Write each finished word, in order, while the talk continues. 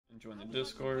Join the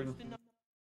Discord.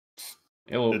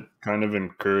 It kind of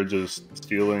encourages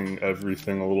stealing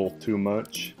everything a little too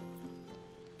much.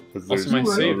 Also, my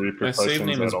save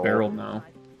name is barreled now.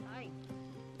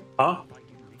 Huh?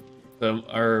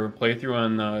 Our playthrough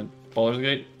on Baldur's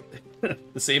Gate,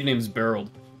 the save name's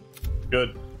barreled.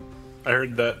 Good. I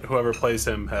heard that whoever plays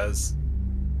him has,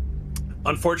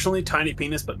 unfortunately, tiny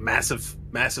penis, but massive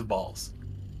balls.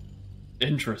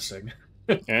 Interesting.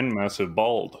 And massive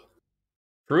bald.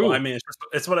 True. Well, I mean,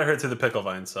 it's what I heard through the pickle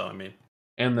vine, so I mean.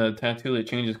 And the tattoo that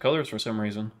changes colors for some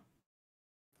reason.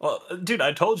 Well, dude,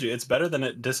 I told you, it's better than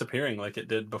it disappearing like it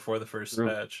did before the first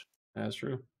patch. That's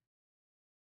true.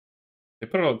 They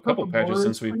put out a couple patches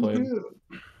since we played.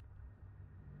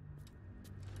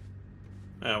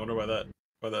 Yeah, I wonder why that.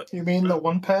 You mean the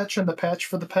one patch and the patch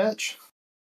for the patch?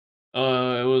 It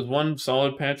was one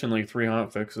solid patch and like 3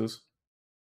 hot fixes.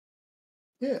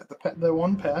 Yeah, the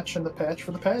one patch and the patch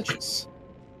for the patches.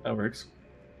 That works.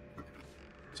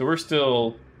 So we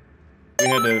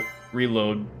had to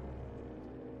reload.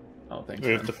 Oh, thanks.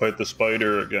 We have to fight the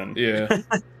spider again. Yeah.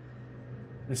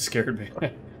 It scared me.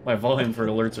 My volume for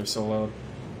alerts are so loud.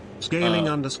 Scaling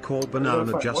 _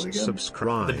 banana just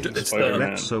subscribed.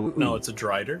 No, it's a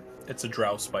drider. It's a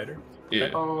drow spider. Yeah.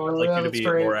 Okay. I'd like you to be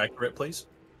more accurate, please.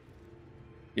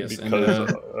 Yes,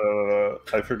 because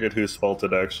I forget whose fault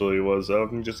it actually was.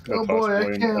 I'm just gonna toss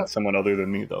blame at someone other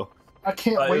than me, though. I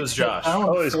can't wait. It was Josh.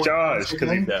 Oh, it's Josh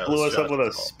because he blew us up with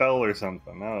a spell or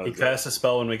something. He cast a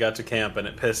spell when we got to camp, and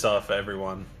it pissed off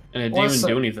everyone. And it didn't even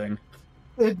do anything.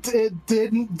 It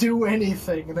didn't do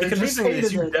anything. The confusing thing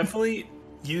is, you definitely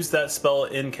used that spell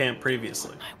in camp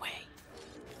previously.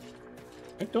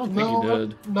 I don't think you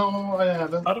did. No, I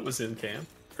haven't. I thought it was in camp.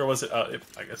 Or was it out?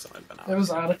 I guess it might have been out. It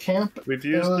was out of camp. We've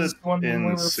used it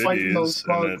in cities,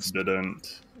 and it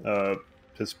didn't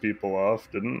piss people off,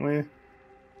 didn't we?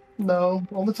 No.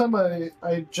 The only time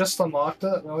I just unlocked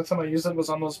it, the only time I used it was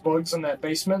on those bugs in that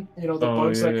basement. You know, the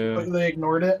bugs that completely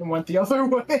ignored it and went the other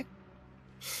way.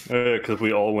 Yeah, because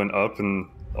we all went up, and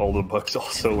all the bugs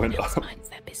also went up.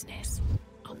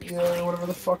 Yeah, whatever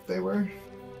the fuck they were.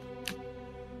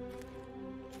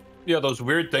 Yeah, those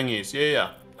weird thingies.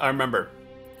 Yeah. I remember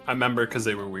because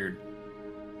they were weird.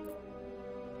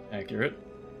 Accurate.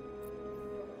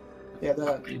 Yeah,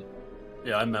 that.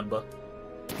 Yeah, I remember.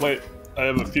 Wait, I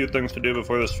have a few things to do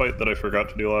before this fight that I forgot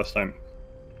to do last time.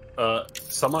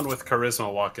 Someone with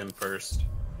charisma walk in first.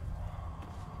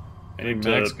 I think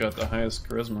Max got the highest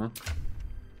charisma.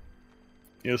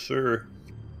 Yes, sir.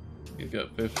 He's got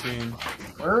 15.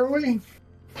 Where are we?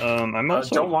 I'm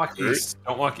also don't walk east.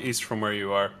 Don't walk east from where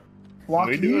you are. Walk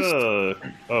we east? Do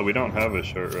oh, we don't have a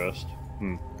short rest.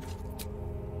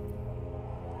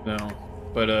 No,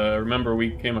 but remember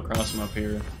we came across him up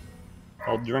here.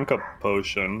 I'll drink a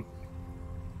potion.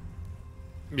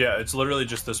 Yeah, it's literally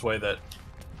just this way that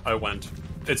I went.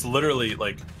 It's literally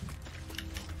like,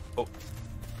 oh,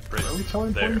 right Where are we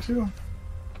teleporting to?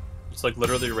 It's like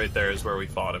literally right there is where we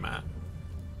fought him at.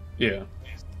 Yeah.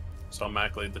 So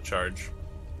Mac lead the charge.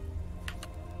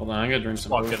 Hold on, I gotta drink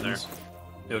some potions. potions. In there.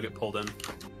 You'll get pulled in.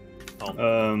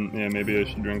 Yeah, maybe I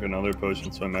should drink another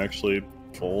potion so I'm actually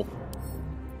full.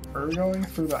 Are we going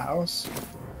through the house?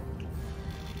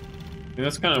 Yeah,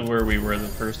 that's kind of where we were the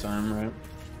first time, right?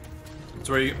 It's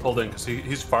where you get pulled in because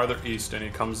he's farther east and he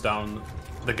comes down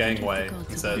the gangway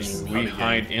and says, we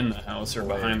hide in the house or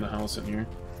behind the house in here.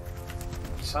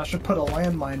 So I should put a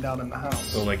landmine down in the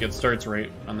house. So like it starts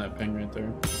right on that ping right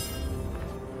there.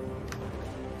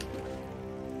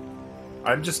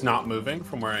 I'm just not moving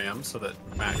from where I am so that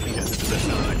Matt can get to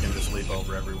position and I can just leap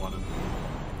over everyone.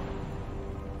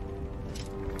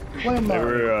 And... They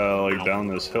were like down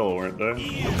this hill, weren't they?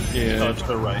 Yeah. No, to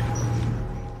the right.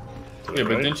 Yeah,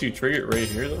 but didn't you trigger it right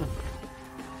here though?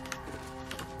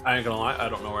 I ain't gonna lie, I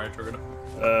don't know where I triggered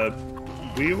it.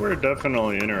 We were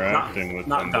definitely interacting with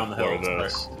them down the before hill,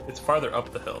 this. It's farther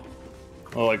up the hill.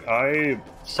 Well, like I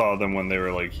saw them when they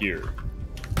were like here.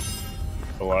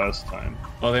 The last time.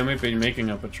 Oh, they might be making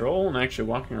a patrol and actually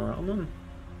walking around them?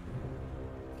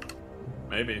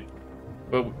 Maybe.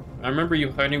 But I remember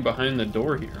you hiding behind the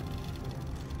door here.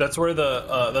 That's where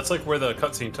that's like where the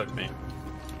cutscene took me.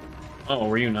 Oh,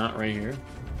 were you not right here?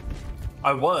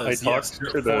 I was. I talked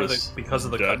to this because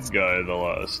of the dead guy the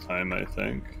last time, I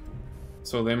think.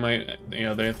 So they might,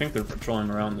 I think they're patrolling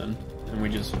around then, and we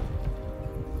just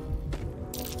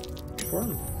before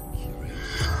them.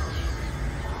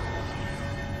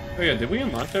 Oh yeah, did we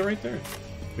unlock that right there?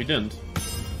 We didn't.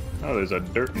 Oh, there's a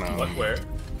dirt mound. What, where?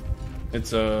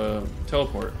 It's a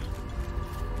teleport.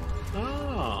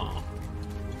 Oh.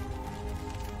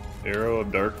 Arrow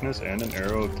of darkness and an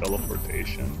arrow of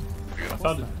teleportation. I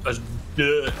found a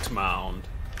dirt mound.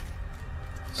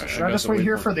 So should I just wait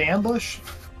here for the ambush?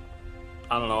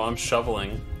 I don't know, I'm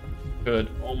shoveling. Good.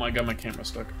 Oh my god, my camera's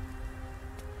stuck.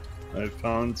 I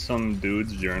found some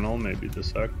dude's journal, maybe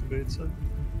this activates it.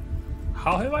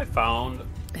 How have I found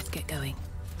Let's get going.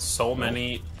 so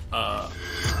many, I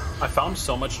found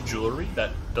so much jewelry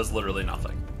that does literally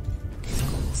nothing.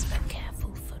 Schools, but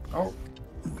careful foot.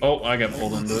 Oh, I got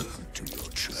pulled into it. To your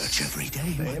church every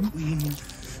day, my queen.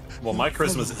 Well, my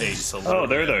charisma's 8, so Oh,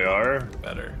 there they are.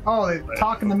 better. Oh, they're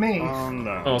talking to me. Oh no.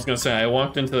 I was gonna say, I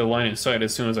walked into the line of sight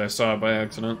as soon as I saw it by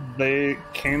accident. They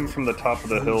came from the top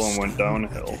of the hill and went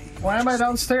downhill. Why am I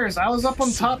downstairs? I was up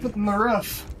on top of the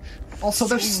roof. Also,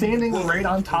 they're standing right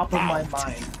on top of my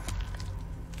mine.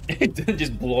 It didn't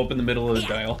just blow up in the middle of the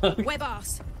dialogue. We're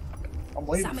boss. I'm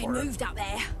waiting Something for it. moved up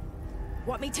there.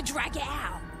 Want me to drag it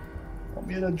out? Want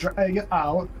me to drag it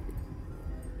out?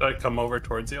 Did I come over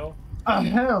towards y'all?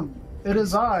 Ahem. It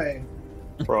is I.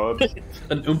 Fraud.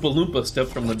 An Oompa Loompa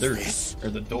stepped from the dirt. Or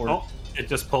the door. Oh, it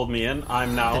just pulled me in.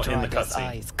 I'm now The in the driver's cutscene.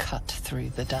 eyes cut through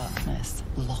the darkness,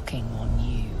 locking on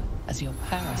you as your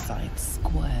parasite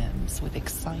squirms with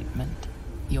excitement.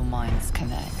 Your minds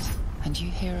connect, and you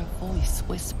hear a voice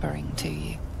whispering to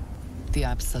you. The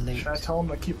absolute, Should I tell him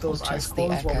to keep those eyes just the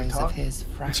closed while we echoes talk? of his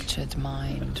fractured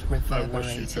mind I wish you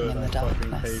reverberating could. in the I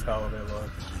fucking hate darkness. how they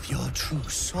look. Of your true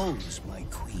souls, my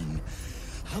queen.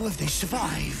 How have they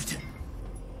survived?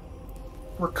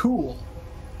 We're cool.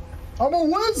 I'm a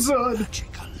wizard!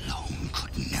 Magic alone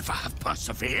could never have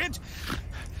persevered.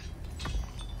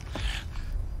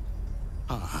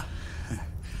 Ah,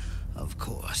 of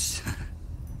course.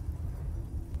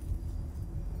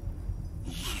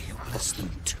 You listen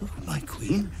too, my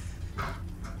queen.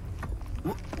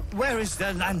 Where is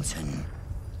the lantern?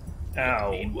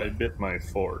 Ow, I bit my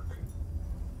fork.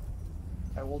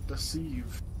 I will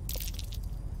deceive.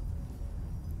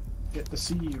 Get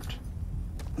deceived.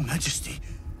 Majesty,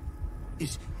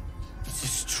 is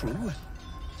this true?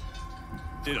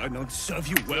 Did I not serve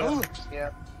you well? Yeah.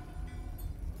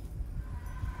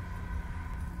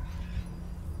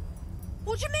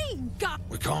 What do you mean, God?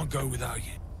 We can't go without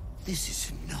you. This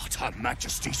is not Her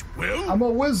Majesty's will. I'm a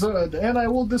wizard, and I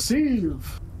will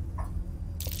deceive.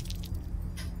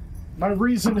 My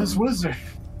reason is wizard.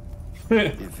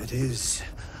 If it is,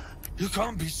 you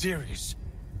can't be serious.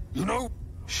 You know,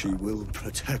 she will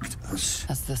protect us.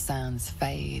 As the sounds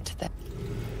fade,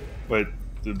 Wait,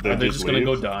 did Are they they just just gonna leave?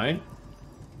 go die?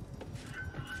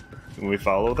 Can we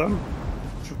follow them?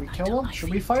 Should we kill him? Should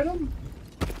we fight him?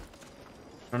 I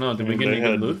don't know, did we I mean, get they any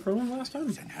good had- loot from them last time?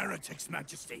 And heretics,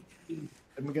 Majesty. Did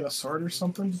we get a sword or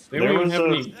something? They There don't was have a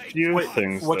any... few Wait,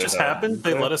 things. what they just had. happened?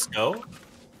 They let us go?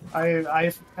 I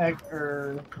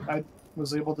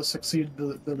was able to succeed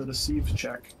the deceive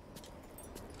check.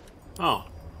 Oh,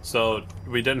 so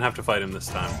we didn't have to fight him this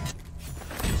time.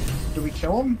 Did we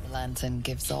kill him? the lantern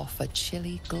gives off a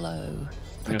chilly glow,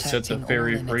 gonna set the protecting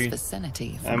fairy all in free. its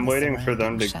vicinity from I'm the waiting for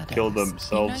them to surrounding kill shadows.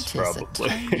 themselves, You notice a probably.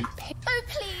 tiny Oh,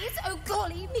 please! Oh,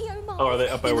 golly, me, oh, my. Oh, are they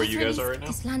up by You where must you guys release are right now?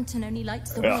 This lantern only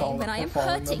lights the Yeah. way when I am We're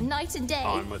following hurting them. night and day.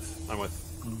 Oh, I'm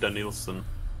with Danielson.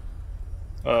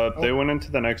 They went into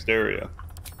the next area.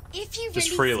 If you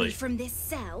Just release freely. me from this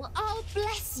cell, I'll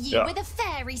bless you Yeah. with a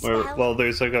fairy spell. Well,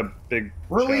 there's like a big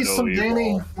Release him, shadowy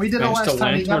Danny. wall. We did it Smashed a last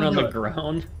time. You lantern gotta on do the it.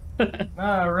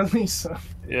 ground? Release him.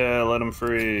 Yeah, let him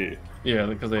free. Yeah,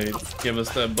 because they give us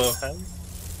that buff.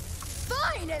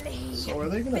 Finally! So are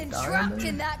they gonna Been die in trapped there?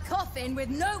 in that coffin with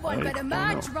no one I but a don't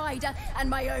mad know. rider and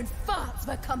my own farts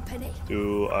for company.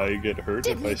 Do I get hurt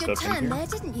Did if me I a good step in turn here? there,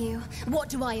 didn't you? What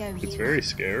do I owe you? It's very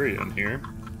scary in here.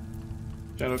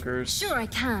 Shadow curse. Sure I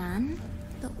can,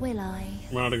 but will I?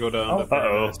 We're gonna go down. Oh, to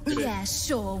uh-oh. Yeah,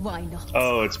 sure, why not?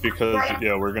 Oh, it's because,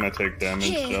 yeah, we're gonna take damage,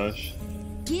 Here. Josh.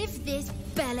 Give this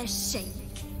bell a shake.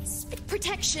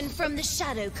 Protection from the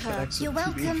shadow curve. Exit You're TV.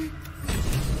 welcome.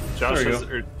 Josh There we has,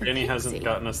 or Danny hasn't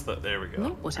gotten us the. There we go.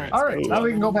 Not what I All right, now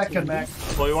we can go back in, Mac.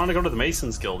 Well, we want to go to the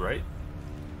Masons Guild, right?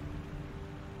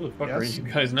 Who the fuck are Yes. you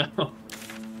guys now?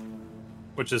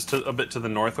 Which is a bit to the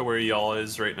north of where y'all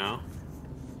is right now.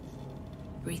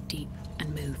 Breathe deep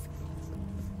and move.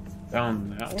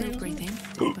 Down that Still way? breathing,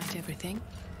 despite everything.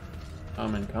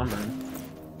 I'm encumbered.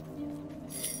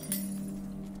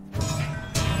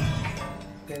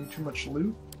 Getting too much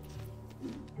loot.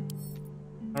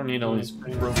 I don't need all these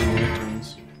broken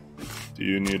lanterns. Do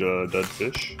you need a dead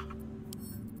fish?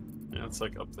 Yeah, it's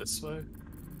like up this way.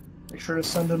 Make sure to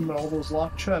send him all those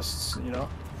locked chests, you know.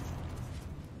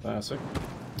 Classic.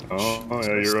 Oh,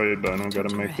 yeah, you're right, Ben. I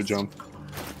gotta make the jump.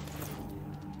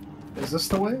 Is this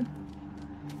the way?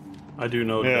 I do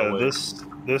know. Yeah, that way.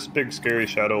 this big scary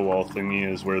shadow wall thingy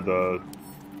is where the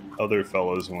other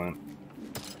fellows went.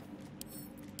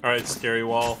 Alright, scary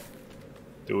wall.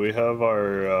 Do we have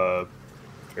our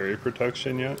fairy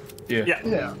protection yet?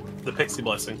 Yeah. The pixie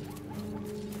blessing.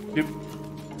 Yep.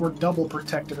 We're double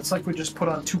protected. It's like we just put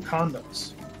on 2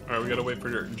 condoms. Alright, we gotta wait for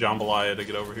Jambalaya to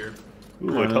get over here.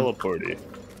 Ooh, a teleporty.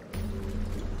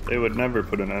 They would never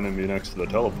put an enemy next to the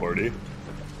teleporty.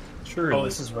 Sure. Oh,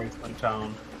 this is Wraithman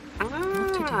Town.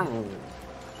 I'm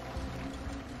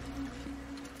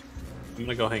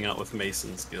gonna go hang out with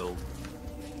Mason's guild.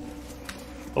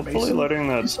 Hopefully Mason? letting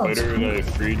that He sounds spider cool. guy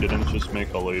free didn't just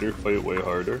make a later fight way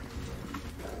harder.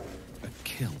 A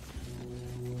kill.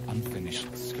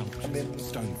 Unfinished sculptures,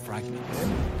 stone fragments.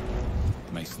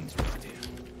 Mason's right here.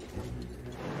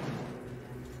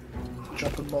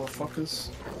 Jumping motherfuckers.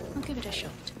 I'll give it a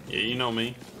shot. Yeah, you know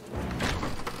me.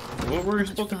 What were we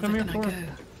supposed to come here for?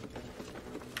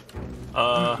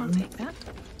 I'll take that.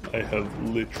 I have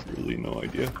literally no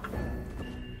idea.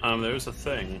 There's a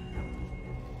thing.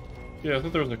 Yeah, I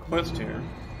thought there was a quest here.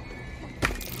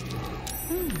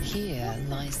 Here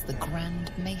lies the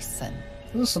Grand Mason.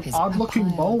 Those are some His odd-looking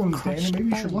papaya bones, Danny. crushed Maybe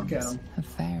you should look at bones them. Of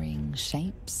varying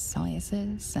shapes,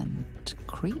 sizes, and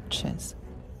creatures.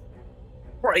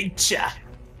 Creature!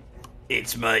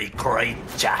 It's me,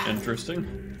 creature! Interesting.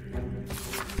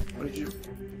 What did you...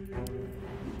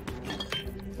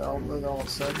 That all it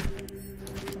said.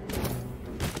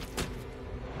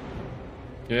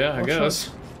 Yeah, I guess.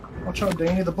 Watch out,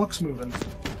 Danny. The book's moving.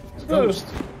 It's a Oh. ghost.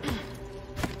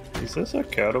 Is this a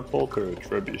catapult or a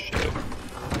trebuchet?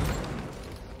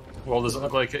 Well, does it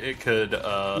look like it could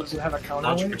Does it have a launch a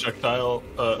counterweight? projectile?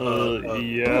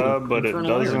 Yeah, but it turn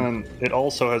on iron. doesn't. It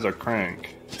also has a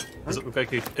crank. Does it look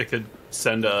like it could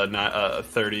send a 90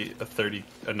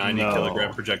 No.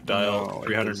 kilogram projectile No, it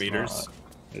 300 does meters? not.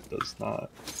 It does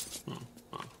not.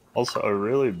 Also, a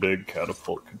really big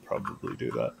catapult could probably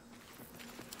do that.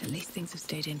 At least things have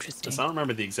stayed interesting. I don't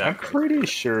remember the I'm exact. pretty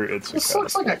sure it's a This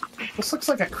looks catapult.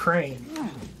 like a crane.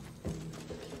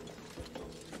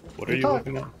 What are You you thought-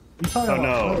 looking at? You talking Oh about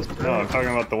no, clothes, no, I'm right? talking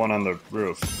about the one on the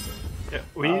roof. Yeah,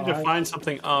 we need to I- find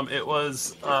something. It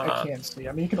was. I can't see.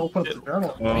 I mean, you can open up the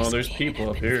journal. Oh, there's people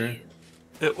up here.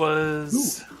 It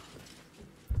was.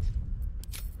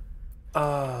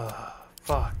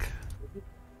 Fuck.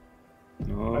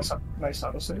 Oh, Nice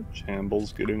autosave.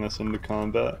 Chambiez getting us into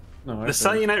combat. No, I The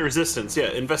said- Selenite Resistance.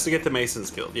 Yeah, investigate the Mason's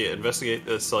Guild. Yeah, investigate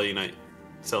the Selenite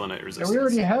Yeah, Resistance. we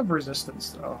already have resistance,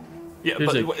 though. Yeah,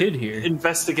 There's but a kid here.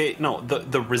 Investigate. No,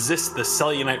 the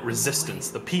Selenite Resistance.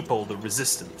 The people, the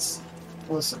Resistance.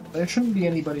 Listen, there shouldn't be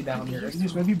anybody down here.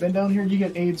 Have you been down here? You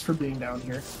get AIDS for being down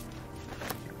here.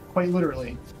 Quite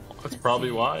literally. That's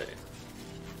probably why.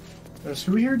 There's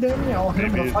who here, Danny? I'll hit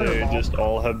him Maybe with a they fireball. just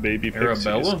all have baby pixies.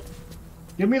 Arabella?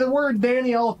 Give me the word,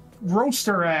 Danny. I'll roast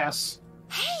her ass.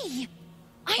 Hey!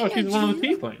 I Oh, know she's one of the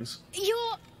you. tieflings.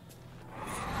 You're...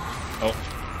 Oh.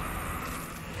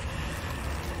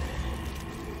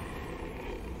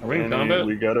 Are we in And combat?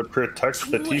 we gotta protect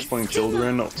the tiefling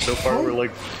children. So far, we're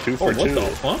like 2 Oh, for what 2. the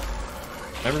fuck?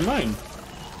 Never mind.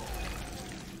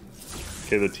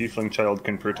 Okay, the tiefling child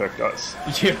can protect us.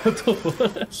 Yeah, what the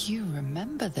fuck? You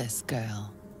remember this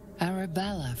girl,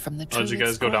 Arabella from the Oh, did you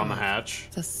guys go down the Grove. hatch?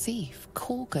 The thief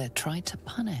Korga tried to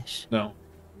punish. No.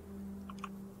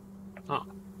 Oh.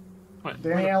 Wait,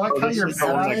 Danny, I like Oh, how this you're is the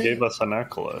one that back gave us a What's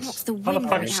necklace. the how the wind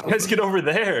fuck out did you of? guys get over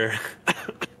there?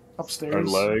 upstairs. Our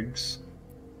legs.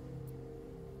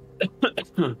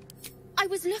 I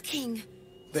was looking.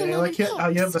 Danny, I like how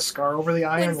you have the scar over the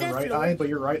eye on your right eye, but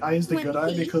your right eye is the good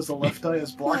eye because the left eye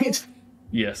is blind.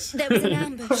 Yes. There was an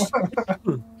ambush.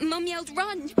 Mum yelled,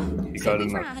 "Run!" He So got we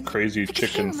in a ran. crazy I could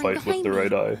chicken hear him fight with behind the me.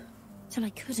 right eye. Till I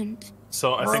couldn't.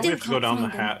 So I think we Still have to go can't down the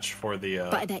find them. hatch for the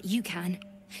But I bet you can.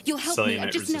 You'll help me, I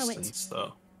Selenite just know Resistance,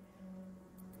 though.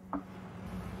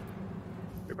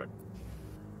 You're back.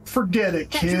 Forget it,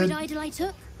 it. That druid kid. idol I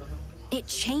took? It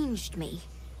changed me.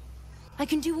 I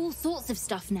can do all sorts of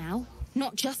stuff now,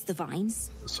 not just the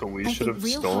vines. So we I should think have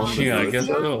real stolen hard the Yeah, I with guess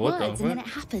druid. so. What the words, and then fuck?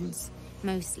 it happens.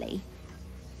 Mostly.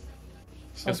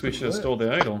 Guess we should have stole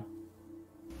the idol.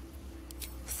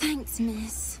 Thanks,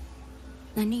 miss.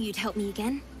 I knew you'd help me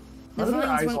again. Why The do their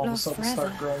vines eyes won't all of a last sudden forever.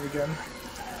 start growing again?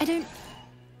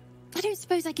 I don't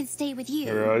suppose I can stay with you.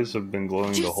 Her eyes have been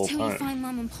glowing the Just whole till you time. find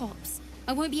Mum and Pops.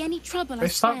 I won't be any trouble, I They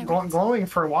swear stopped it. glowing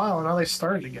for a while, and now they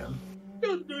started again.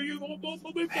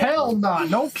 Hell nah,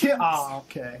 no kid. Ah,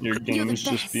 okay. Your You're the game's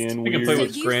just best. being We can weird. play So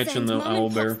with you Scratch send and the Mum owl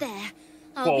and bear. Pops there.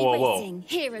 I'll Whoa, be whoa, whoa. waiting,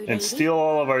 hero lady. And steal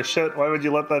all of our shit. Why would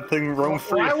you let that thing roam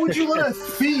free? Why would you let a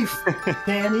thief,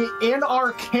 Danny, in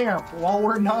our camp while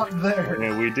we're not there?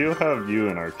 Yeah, we do have you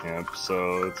in our camp,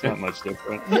 so it's not much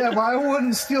different. Yeah, but I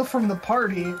wouldn't steal from the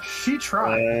party. She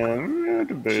tried. Yeah, She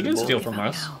debatable. didn't steal from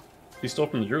us. He stole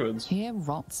from the druids. Here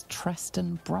rots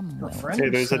Treston Brumwill. Hey,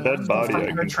 there's a dead body I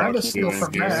can talk to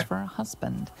in here. For a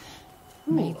husband.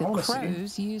 May the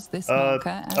crows use this marker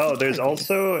as oh, a there's tribute.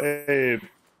 also a...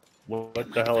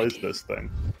 What the hell is this thing?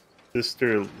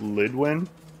 Sister Lidwin?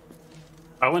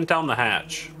 I went down the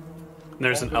hatch.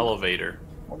 There's an elevator.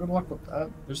 Well, good luck with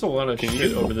that. There's a lot of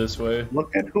shit over this way.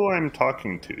 Look at who I'm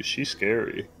talking to. She's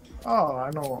scary. Oh, I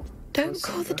know. Don't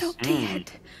call the doctor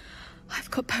yet. I've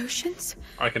got potions.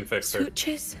 I can fix her.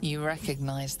 Switches. You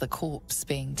recognize the corpse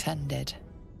being tended.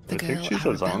 The I think girl she's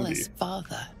a zombie. Arabella's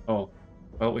father. Oh,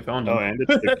 well, we found him. Oh, and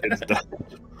it's the kid's dad.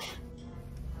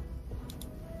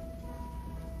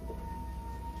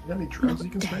 You got any drugs you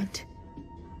can spray? Dead.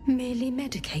 Merely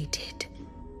medicated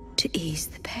to ease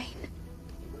the pain.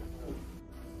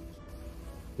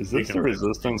 Is this the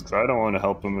resistance? Because I don't want to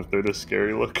help them if they're just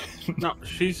scary looking. No,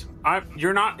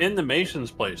 you're not in the Mason's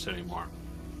place anymore.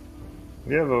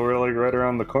 Yeah, but we're like right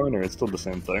around the corner. It's still the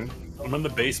same thing. I'm in the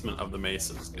basement of the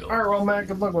Mason's Guild. Alright, well, Matt,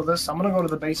 good luck with this. I'm gonna go to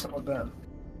the basement with Ben.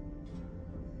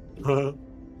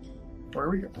 Where are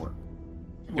we going?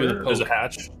 There's a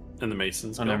hatch in the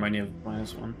Mason's Oh, Guild. never mind, you have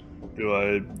 -1. Do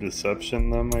I deception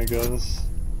them, I guess?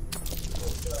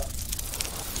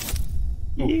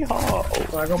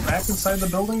 Yeehaw! Do I go back inside the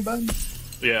building, Ben?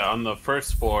 Yeah, on the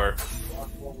first floor.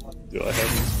 Do I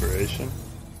have inspiration?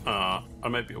 I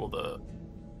might be able to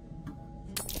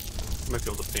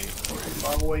paint it for you.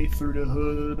 My way through the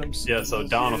hood. Yeah, so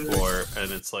down a floor,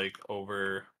 and it's like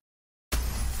over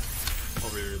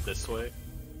this way.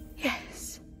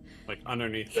 Yes. Like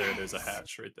underneath there, there's a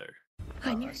hatch right there.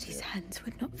 I knew these hands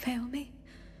would not fail me.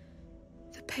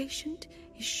 The patient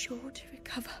is sure to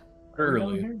recover.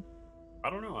 Early. I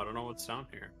don't know what's down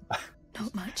here.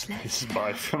 Not much left.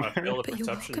 Spy from I her. failed a But you're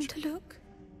perception welcome check. to look.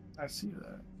 I see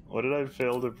that. What did I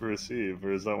fail to perceive?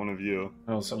 Or is that one of you?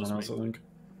 Oh, someone else, I think.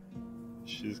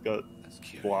 She's got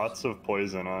lots of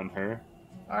poison on her.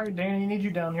 Alright, Danny, you need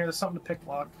you down here. There's something to pick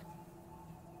lock.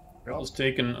 I was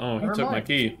taking. Oh, he Never took my mind.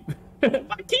 key.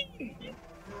 My key!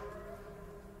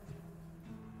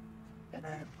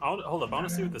 Hold up, I want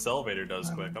to see what this elevator does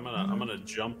quick. I'm gonna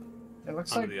jump It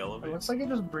looks onto like the elevator. it looks like it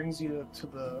just brings you to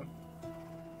the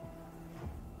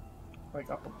like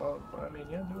up above. But I mean,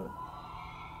 yeah, do it.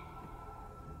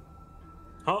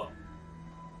 Oh,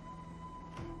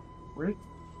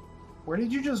 Where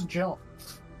did you just jump?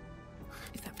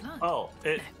 Is that blood? oh,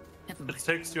 it Never it mind.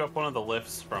 takes you up one of the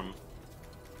lifts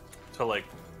to like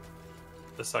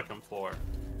the second floor.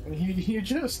 You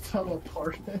just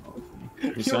teleported.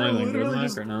 You saw anything good,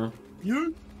 Mac, or no?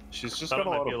 You? She's just Thought got a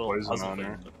it might lot be of little poison puzzle on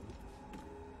her. thing.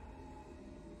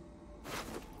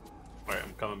 Alright,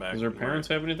 I'm coming back. Does her parents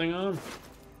have anything on them?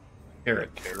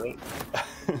 Carrot. Carrot?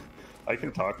 I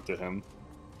can talk to him.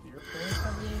 Your parents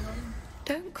have anything on them?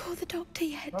 Don't call the doctor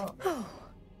yet. Oh. Oh,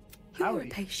 you're Howdy.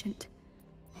 a patient.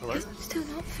 Hello? You're still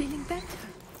not feeling better.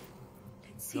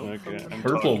 Let's see. if I Okay, can- I'm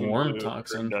Purple talking worm to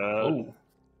toxin. her dad. Oh.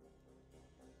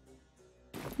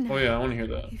 No, Oh yeah, I want to hear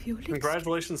that. if you're listening-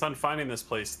 Congratulations on finding this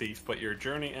place, thief, but your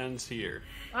journey ends here.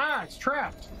 Ah, it's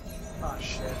trapped. Ah,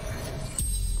 shit.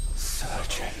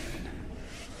 Surgeon.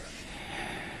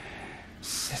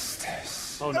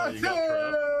 Sisters. Oh no, you got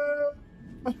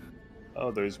trapped.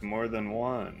 Oh, there's more than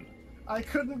one. I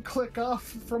couldn't click off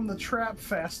from the trap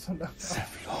fast enough.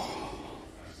 Zevlor.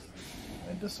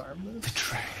 I disarmed this.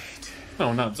 Betrayed.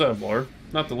 No, not Zevlor.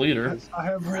 Not the leader. I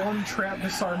have one trap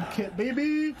disarm kit,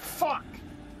 baby. Fuck.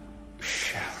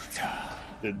 Shelter.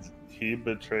 Did he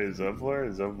betray Zevlor or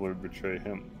Zevlor betray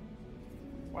him?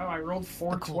 Wow, I rolled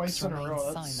 4 The corpse twice in a row.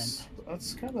 remains silent.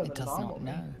 That's kind of It an does not anomaly.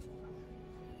 know.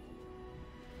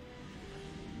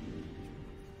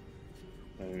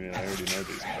 I mean, I already know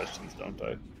these questions, don't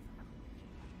I?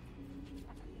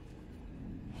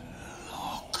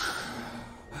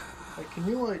 Like, can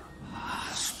you like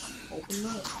open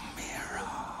that?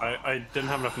 I didn't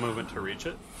have enough movement to reach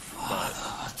it,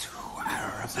 but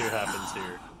we'll see what happens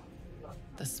here.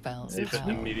 The spell's See if it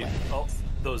power. immediately. Oh,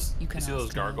 those. You You can see those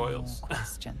ask no more gargoyles?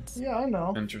 questions. Yeah, I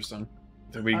know. Interesting.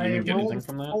 Did we I even get anything rolled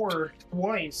from that? 4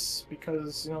 twice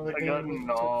because the I game. got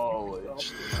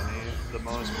knowledge, Danny. The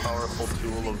most powerful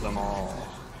tool of them all.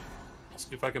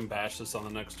 See if I can bash this on the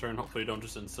next turn. Hopefully, you don't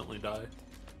just instantly die.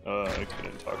 I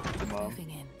couldn't talk to the mom. Moving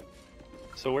in.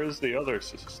 So where's the other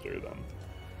sister then?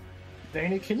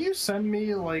 Danny, can you send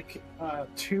me like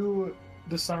 2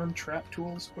 disarm trap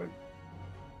tools quick?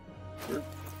 Oh,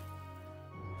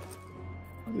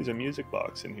 there's a music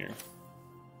box in here.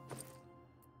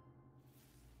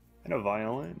 And a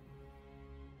violin.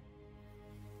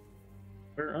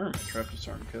 Where are my trap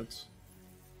disarm kits?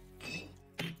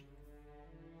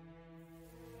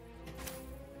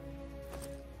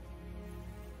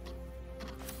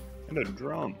 And a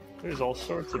drum. There's all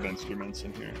sorts of instruments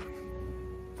in here.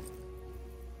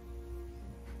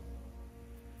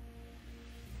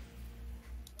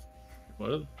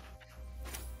 What?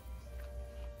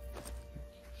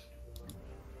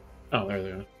 Oh, there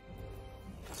they are.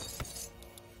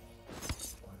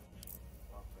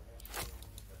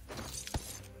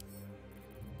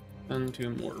 And to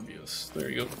Morbius. There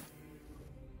you go.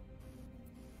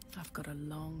 I've got a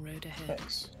long road ahead.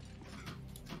 Thanks.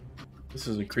 This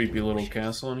is a creepy little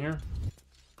castle in here.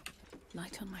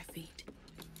 Light on my feet.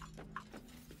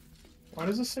 Why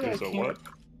does it say There's I a can't? what?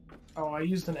 Oh, I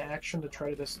used an action to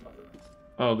try this.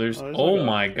 Oh, there's. there's Oh like a-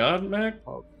 my God, Mac!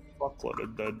 A fuckload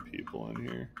of dead people in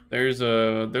here. There's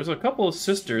a couple of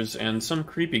sisters and some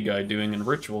creepy guy doing a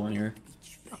ritual in here.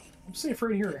 I'm safe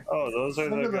right here. Oh, those are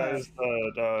Look the at that. guys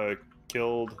that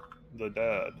killed the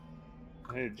dad.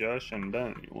 Hey, Josh and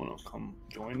Ben, you want to come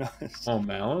join us? Oh,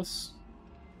 Malice?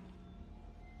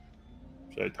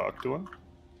 Should I talk to him?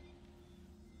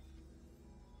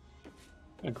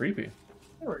 Oh, creepy.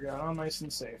 There we go. I'm nice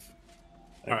and safe.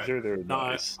 I'm Alright. sure they're No,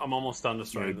 nice. I'm almost done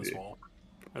destroying this Maybe. wall.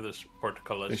 Or this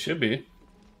portcullis. They should be.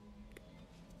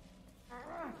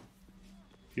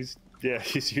 He's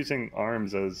using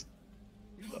arms as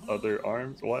other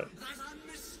arms. What?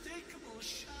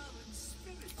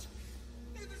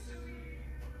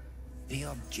 The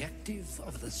objective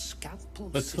of the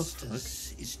Scalpel Let's go.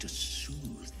 Sisters is to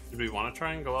soothe. Did we want to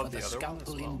try and go out But the the other one as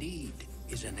Scalpel well? indeed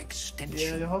is an extension.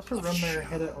 Yeah, you'll have to of run there, Shah.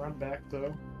 hit it, run back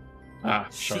though. Ah,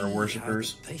 See Shar how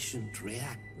worshippers. the patient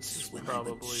reacts when I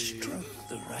probably- would stroke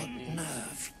the right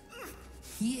nerve.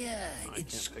 Here, I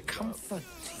it's can't pick it up. comfort.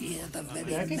 Here, the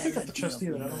very Yeah, I can't pick up the melody chest of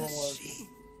either. I don't know what. mercy.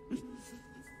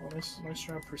 Oh, nice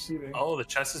job perceiving. Oh, the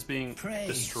chest is being Pray,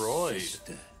 destroyed.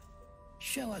 sister,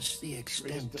 show us the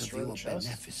extent of destroy the your chest?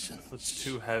 beneficence. It's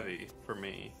too heavy for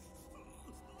me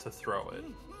to throw it.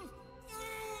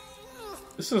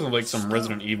 This isn't like some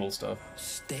Resident Evil stuff.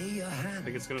 Stay your hand. I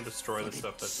think it's gonna destroy the but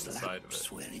stuff it that's inside of it.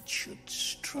 slaps where it should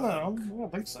strike. No, I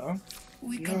don't think so.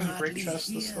 We You can know, when you hardly break chests,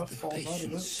 the hear stuff the falls out of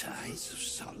patient's it. sighs of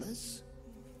solace.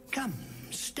 Come,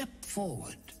 step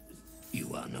forward.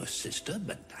 You are no sister,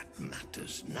 but that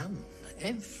matters none.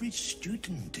 Every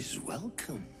student is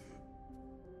welcome.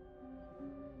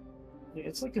 Yeah,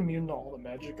 it's like immune to all the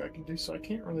magic I can do, so I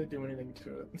can't really do anything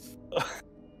to it.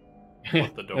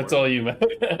 What, the door? That's all you meant.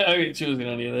 I ain't choosing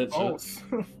any of that shit.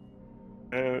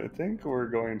 Both. I think we're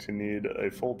going to need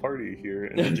a full party here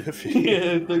in a jiffy.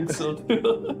 Yeah, I think so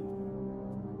too.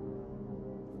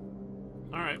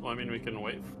 Alright, well, I mean, we can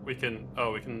wait. We can,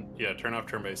 yeah, turn off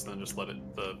turn base and then just let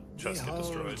the chest get Behold,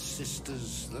 destroyed.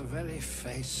 sisters, the very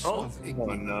face Oh. of Oh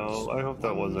ignorance. no, I hope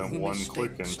that wasn't who one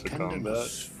click mistakes into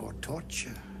tenderness combat. for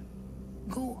torture.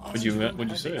 Go on. What'd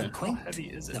you say? Acquaint How heavy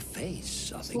is it? the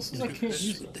face of Still says I can't ignorance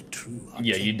use with it. the true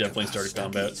Yeah, you object definitely of our started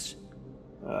combat. studies.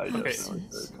 Okay, Definitely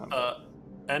started combat.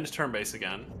 end turn base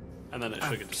again, and then it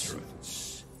should get destroyed.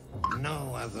 Absence.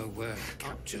 No other word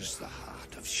captures the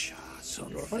heart of Shah so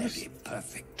very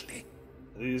perfectly.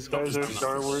 These guys are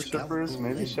Star worshippers.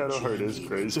 Maybe Shadowheart is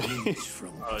crazy.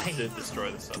 It did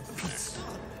destroy the stuff in there.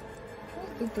 I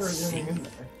don't think there was anything in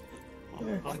there.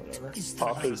 Yeah, whatever. Is the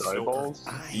Pop light his eyeballs.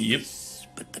 eyes, Yep.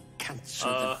 But the cancer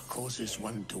that causes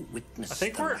one to witness I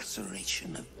think the we're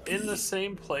laceration of In the pain.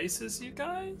 same place as you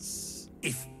guys?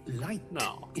 If light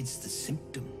No. is the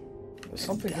symptom, There's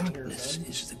something in here, darkness man.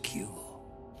 is the cure.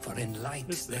 For in light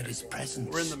Is there there? is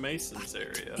presence. We're in the Masons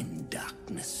area. In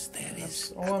darkness there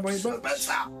is. Oh, I'm waiting, but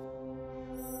stop!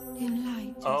 In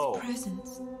light Oh. is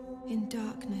presence. In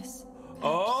darkness.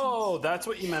 Oh, that's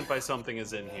what you meant by something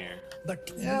is in here.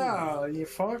 But you, Yeah, you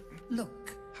fuck.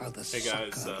 look how the Hey,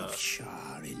 guys, sucker of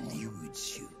Shah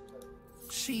eludes you.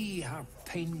 See how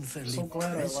painfully So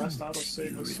glad I present last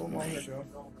autosave you was so long remain. ago.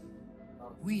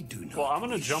 We do not Well, I'm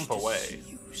gonna wish jump to away. see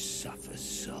you suffer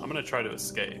so. I'm gonna try to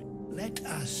escape. Let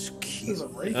us This is a cure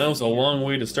rape. That was a long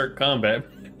way to start combat.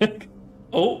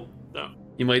 Oh, No,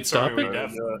 you might stop Sorry, it.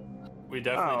 we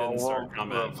definitely didn't start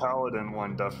combat. The Paladin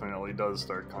one definitely does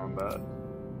start combat.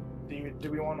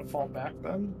 Do we want to fall back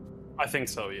then? I think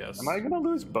so, yes. Am I gonna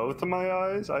lose both of my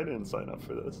eyes? I didn't sign up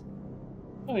for this.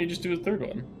 Oh, you just do a third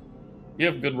one. You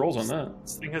have good rolls on that.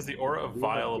 This thing has the aura of We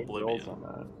vile have good rolls oblivion. on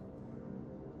that.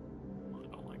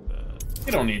 I don't like that.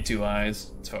 You don't need 2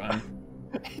 eyes. It's fine.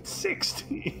 It's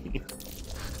 16.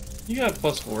 You got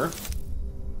 +4.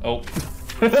 Oh.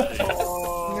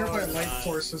 Nearby light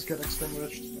sources get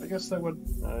extinguished. I guess that would.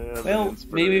 Well,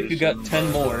 maybe if you got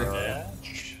 10 more. Yeah.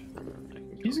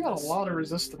 He's got a lot of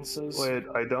resistances. Wait,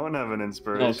 I don't have an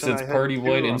inspiration. No, because it's I had party 2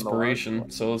 wide on the inspiration,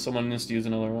 last so someone needs to use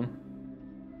another one.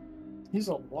 He's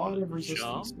a lot of Jump?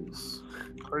 resistances.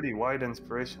 one. Party wide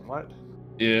inspiration. What?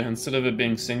 Yeah, instead of it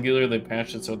being singular, they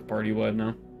patched it so it's party-wide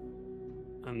now.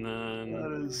 And then...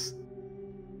 That is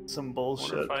some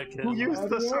bullshit. Can... Who used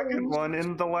the second one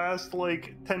in the last,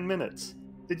 like, 10 minutes?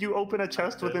 Did you open a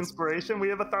chest with inspiration? We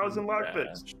have 1,000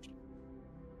 lockpicks.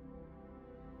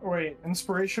 Wait,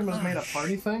 inspiration was made a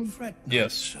party thing?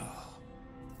 Yes.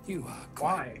 You are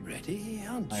quite ready,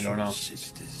 aren't I don't know.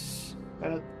 sisters?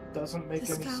 That doesn't make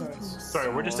any sense.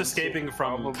 Sorry, we're just escaping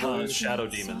from shadow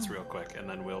demons real quick, and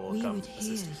then we'll come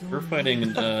assist. We're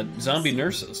fighting zombie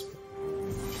nurses.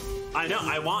 I know.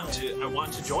 I want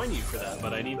to join you for that,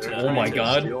 but I need to. Oh my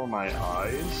god! Steal my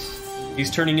eyes.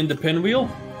 He's turning into Pinwheel.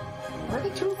 Are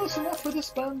the two of us enough for this,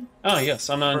 Ben? Oh yes,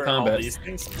 I'm not in For combat. all these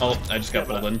things? Oh, I just got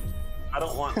pulled in. I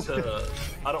don't want to.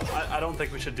 I don't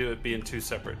think we should do it being two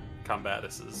separate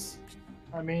combatuses.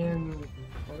 I mean,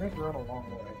 we're going to run a long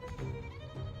way.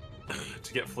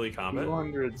 To get flea combat?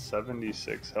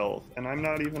 276 health, and I'm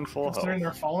not even full health. Considering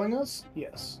they're following us?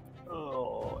 Yes.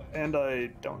 Oh, and I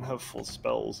don't have full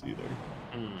spells either.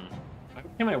 How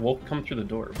can my wolf come through the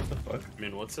door? What the fuck? I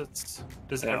mean, what's it?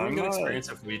 Does everyone get experience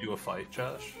if we do a fight,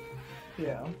 Josh?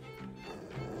 Yeah.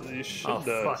 You should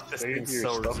fuck, this save thing's your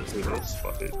so stuff for resistant. this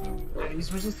fight. Yeah,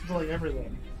 he's resistant to like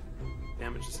everything.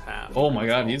 Damage is half. Oh my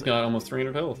god, he's got almost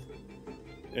 300 health.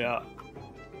 Yeah.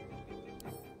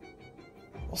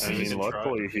 I mean,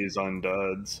 luckily he's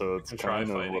undead, so it's kind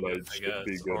of what I should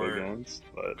be good against.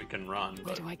 But we can run.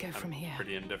 Where do I go from here?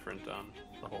 Pretty indifferent on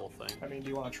the whole thing. I mean, do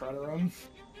you want to try to run?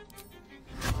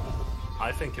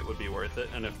 I think it would be worth it,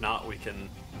 and if not, we can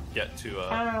get to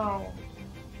Ow!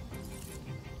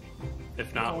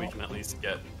 If not, we can at least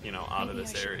get, you know, out of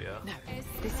this area. No.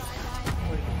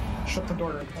 Wait, shut the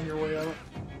door on your way out.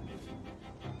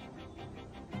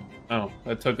 Oh,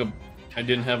 I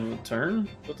didn't have a turn?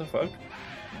 What the fuck?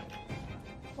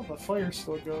 Oh, the fire's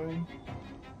still going.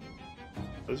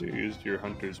 because you used your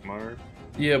hunter's mark.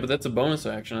 Yeah, but that's a bonus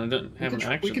action. I didn't have an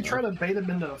action. We could try to bait him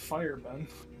into the fire, Ben.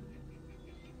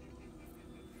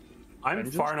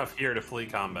 I'm far enough here to flee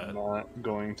combat. Not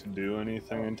going to do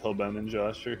anything until Ben and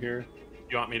Josh are here.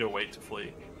 You want me to wait to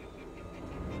flee?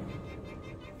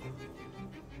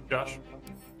 Josh?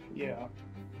 Yeah.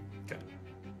 Okay.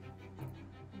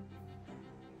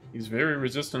 He's very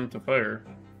resistant to fire.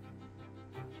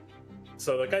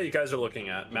 So the guy you guys are looking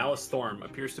at, Malice Thorm,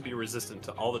 appears to be resistant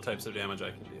to all the types of damage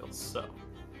I can deal. So,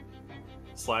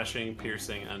 slashing,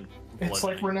 piercing, and bludgeoning. It's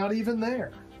like we're not even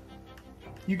there.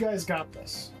 You guys got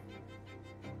this.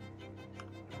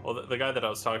 Well, the guy that I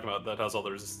was talking about that has all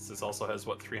the resistances also has,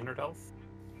 what, 300 health?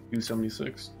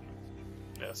 276.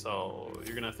 Yeah, so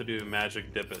you're gonna have to do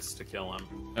Magic Dipus to kill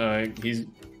him. He's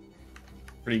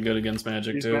pretty good against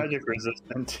magic, He's too. magic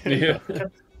resistant. Yeah.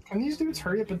 Can these dudes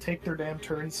hurry up and take their damn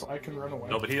turns so I can run away?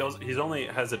 No, but he's only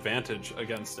has advantage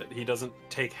against it. He doesn't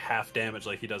take half damage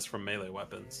like he does from melee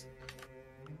weapons.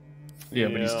 Yeah,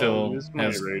 but he I'll still use my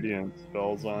has... radiant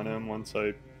spells on him once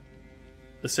I...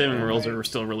 The saving rolls are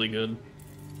still really good.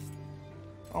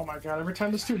 Oh my god, every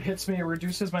time this dude hits me, it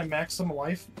reduces my maximum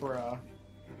life? Bruh.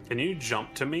 Can you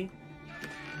jump to me?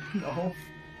 No.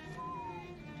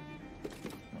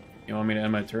 You want me to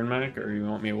end my turn, Mac, or you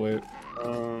want me to wait?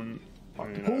 I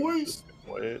mean, Boys!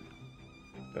 wait.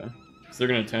 Okay. So they're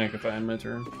gonna attack if I end my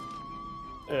turn.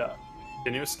 Yeah.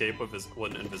 Can you escape with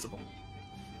when invisible?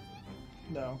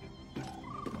 No.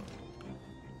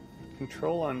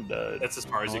 Control undead. That's as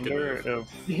far as you can Wonder move.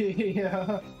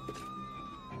 Yeah.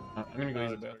 I'm gonna go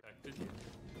use that.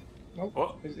 Nope.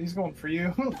 Oh. He's going for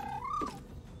you.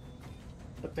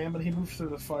 But damn it, he moved through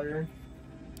the fire.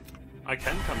 I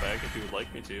can come back if you would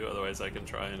like me to, otherwise I can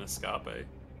try and escape.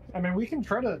 I mean, we can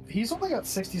try to... He's only got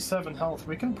 67 health.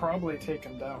 We can probably take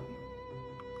him down.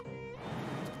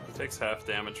 It takes half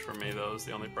damage from me, though, is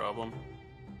the only problem.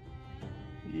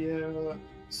 Yeah,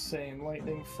 same.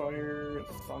 Lightning, fire,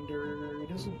 thunder. It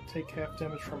doesn't take half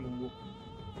damage from...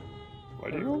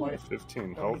 Why do you only have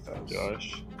 15 health,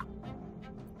 Josh?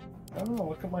 I don't know,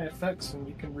 look at my effects and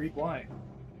you can read why.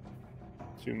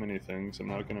 Too many things. I'm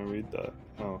not gonna read that.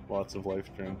 Oh, lots of life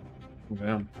drain.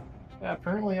 Yeah. Yeah,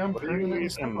 apparently I'm What are you permanently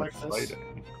stuck even like this.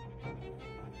 fighting?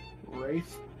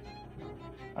 Wraith.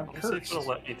 I'm Let's see if cursed. it'll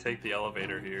let me take the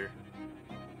elevator here.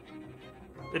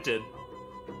 It did.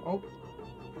 Oh,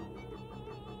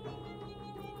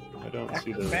 I don't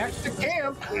see the... back to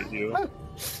camp! Wait, you.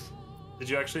 Did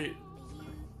you actually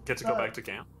get to go back to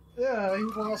camp? Yeah, he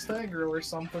lost aggro or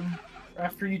something.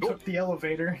 After you took the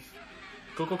elevator.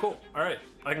 Cool. Alright,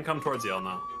 I can come towards y'all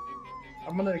now.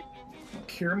 I'm gonna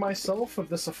cure myself of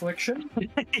this affliction.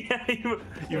 Yeah, you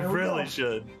There we really go.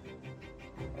 should.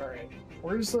 Alright.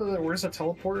 Where's the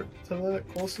teleport to the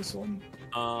closest one?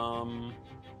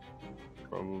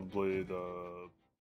 Probably the